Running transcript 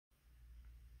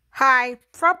Hi,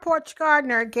 Front Porch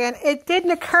Gardener again. It didn't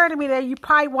occur to me that you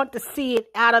probably want to see it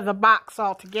out of the box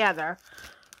altogether.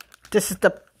 This is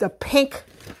the pink,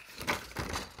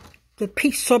 the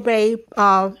Peach Sorbet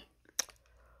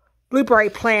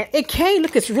Blueberry plant. It came,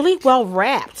 look, it's really well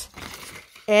wrapped.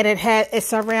 And it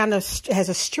has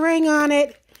a string on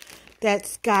it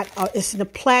that's got, it's in a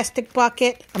plastic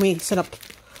bucket. I mean, it's in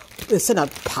a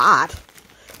pot.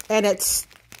 And it's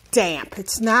damp.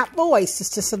 It's not moist,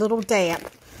 it's just a little damp.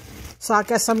 So I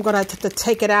guess I'm going to have to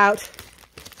take it out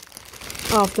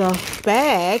of the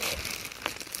bag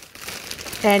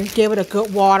and give it a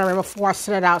good watering before I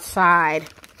set it outside.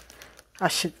 I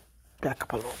should back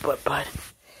up a little bit, but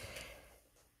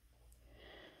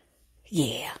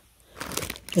yeah,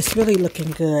 it's really looking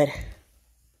good.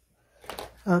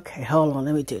 Okay, hold on.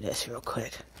 Let me do this real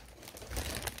quick.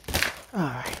 All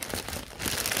right.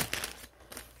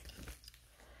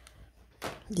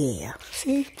 Yeah,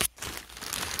 see?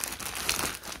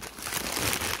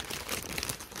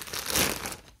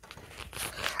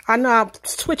 I know I'm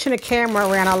switching the camera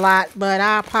around a lot, but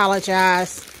I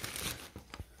apologize.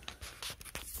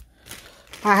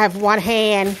 I have one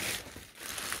hand.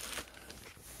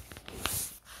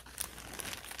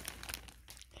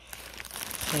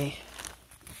 Okay.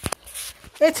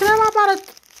 It's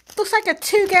about looks like a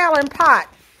 2-gallon pot.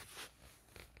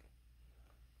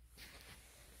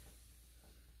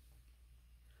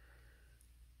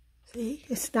 See,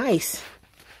 it's nice.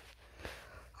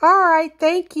 All right,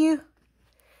 thank you.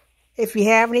 If you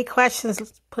have any questions,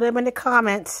 put them in the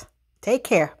comments. Take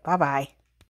care. Bye-bye.